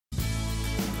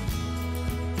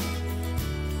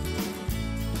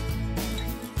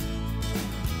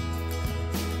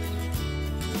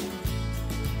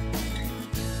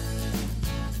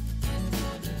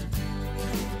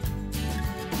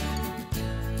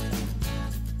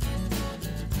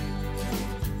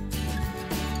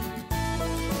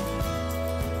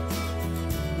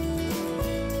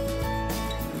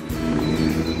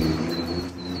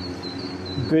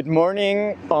Good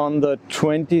morning on the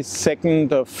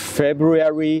 22nd of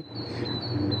February.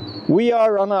 We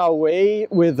are on our way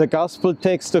with the gospel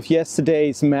text of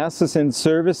yesterday's masses and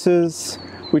services,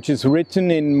 which is written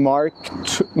in Mark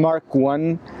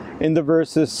 1 in the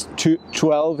verses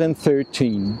 12 and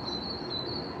 13.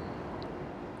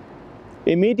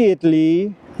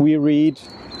 Immediately we read,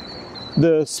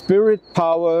 "The Spirit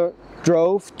power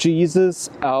drove Jesus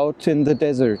out in the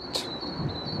desert.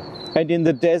 And in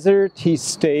the desert he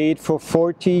stayed for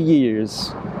 40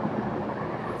 years.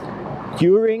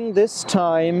 During this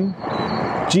time,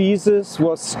 Jesus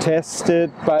was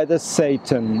tested by the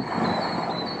Satan,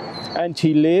 and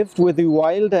he lived with the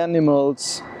wild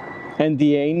animals, and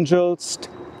the angels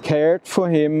cared for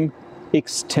him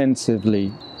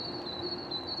extensively."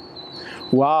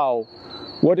 Wow,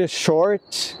 what a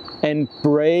short and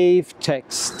brave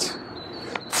text.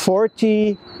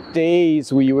 40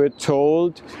 days we were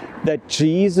told that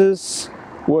Jesus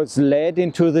was led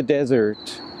into the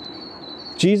desert.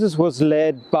 Jesus was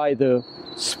led by the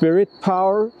Spirit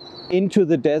power into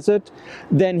the desert.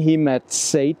 Then he met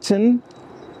Satan,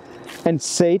 and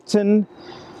Satan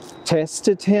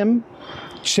tested him,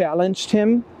 challenged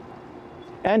him,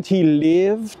 and he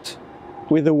lived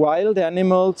with the wild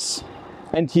animals,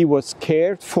 and he was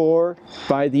cared for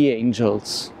by the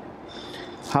angels.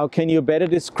 How can you better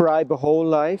describe a whole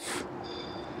life?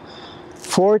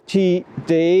 40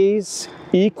 days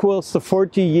equals the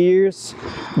 40 years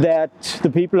that the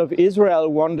people of Israel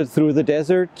wandered through the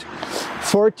desert.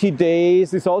 40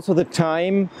 days is also the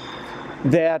time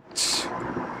that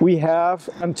we have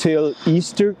until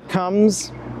Easter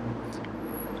comes.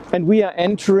 And we are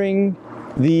entering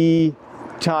the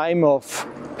time of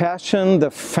Passion,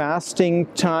 the fasting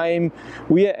time.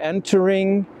 We are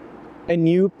entering a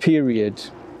new period.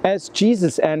 As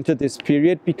Jesus entered this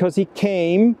period, because he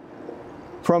came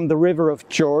from the river of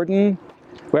Jordan,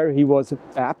 where he was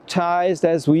baptized,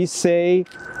 as we say,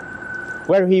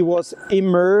 where he was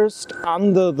immersed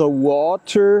under the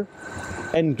water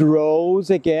and rose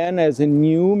again as a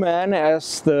new man,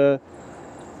 as the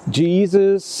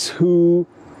Jesus who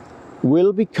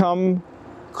will become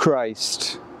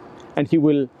Christ. And he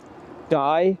will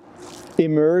die,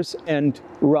 immerse, and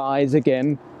rise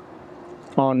again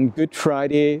on Good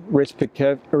Friday,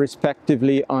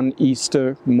 respectively on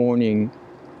Easter morning.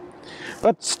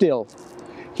 But still,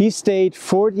 he stayed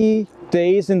 40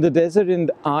 days in the desert, and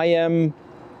I am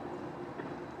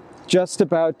just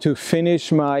about to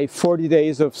finish my 40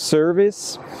 days of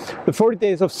service. The 40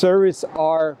 days of service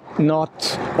are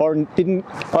not, or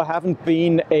haven't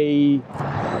been a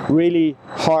really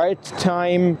hard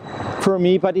time for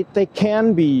me, but they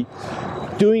can be.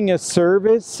 Doing a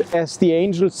service as the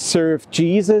angels served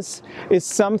Jesus is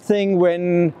something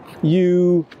when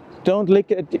you don't look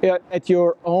at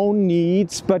your own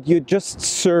needs, but you just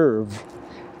serve.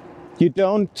 You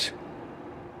don't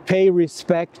pay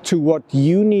respect to what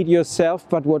you need yourself,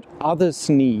 but what others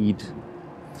need.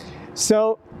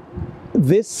 So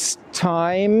this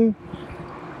time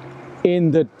in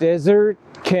the desert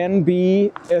can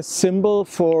be a symbol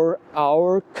for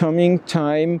our coming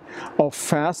time of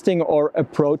fasting or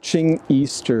approaching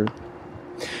Easter.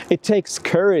 It takes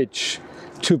courage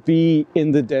to be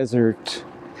in the desert.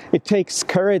 It takes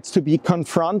courage to be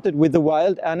confronted with the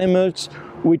wild animals,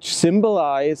 which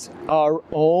symbolize our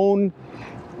own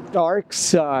dark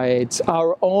sides,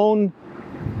 our own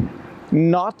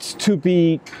not to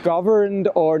be governed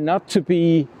or not to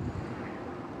be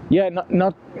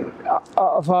not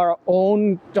of our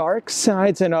own dark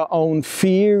sides and our own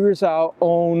fears, our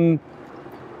own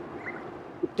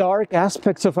dark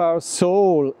aspects of our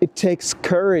soul. It takes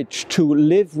courage to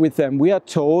live with them. We are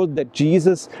told that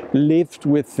Jesus lived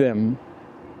with them.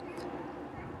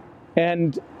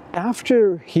 And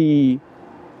after he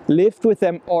lived with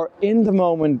them, or in the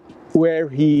moment where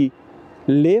he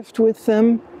lived with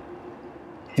them,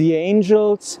 the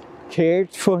angels cared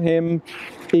for him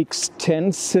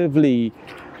extensively,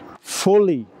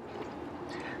 fully.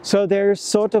 So there's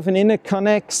sort of an inner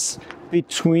connex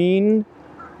between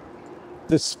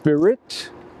the Spirit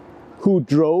who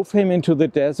drove him into the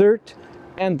desert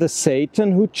and the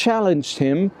Satan who challenged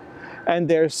him. And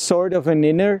there's sort of an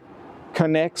inner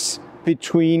connex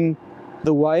between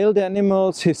the wild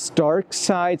animals, his dark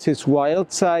sides, his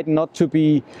wild side, not to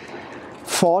be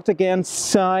fought against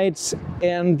sides,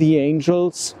 and the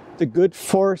angels, the good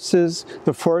forces,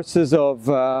 the forces of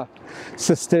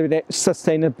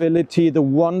sustainability, the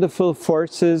wonderful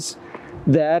forces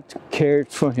that cared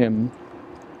for him.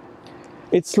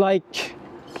 It's like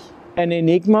an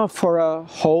enigma for a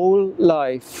whole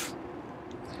life.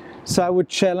 So I would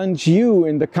challenge you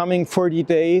in the coming 40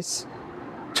 days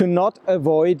to not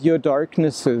avoid your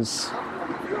darknesses,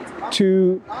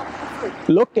 to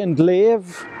look and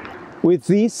live with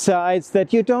these sides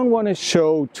that you don't want to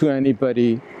show to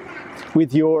anybody,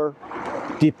 with your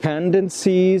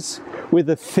dependencies, with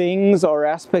the things or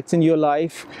aspects in your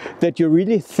life that you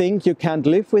really think you can't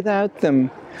live without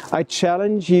them. I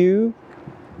challenge you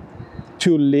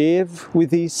to live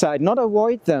with these sides, not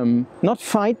avoid them, not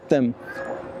fight them,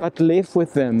 but live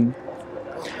with them.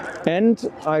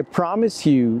 And I promise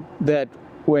you that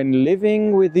when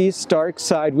living with these dark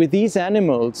side, with these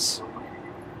animals,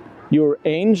 your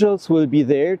angels will be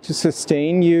there to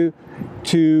sustain you,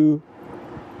 to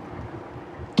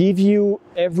give you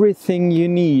everything you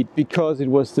need, because it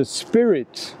was the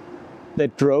Spirit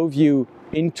that drove you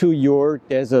into your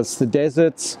deserts, the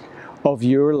deserts of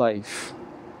your life.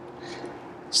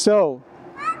 So,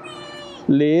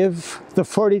 live the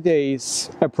 40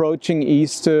 days approaching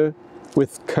Easter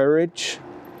with courage,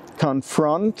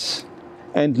 confront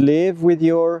and live with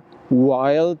your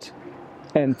wild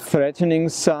and threatening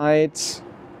sides,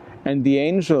 and the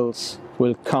angels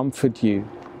will comfort you.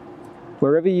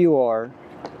 Wherever you are,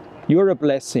 you're a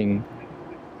blessing.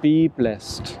 Be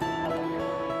blessed.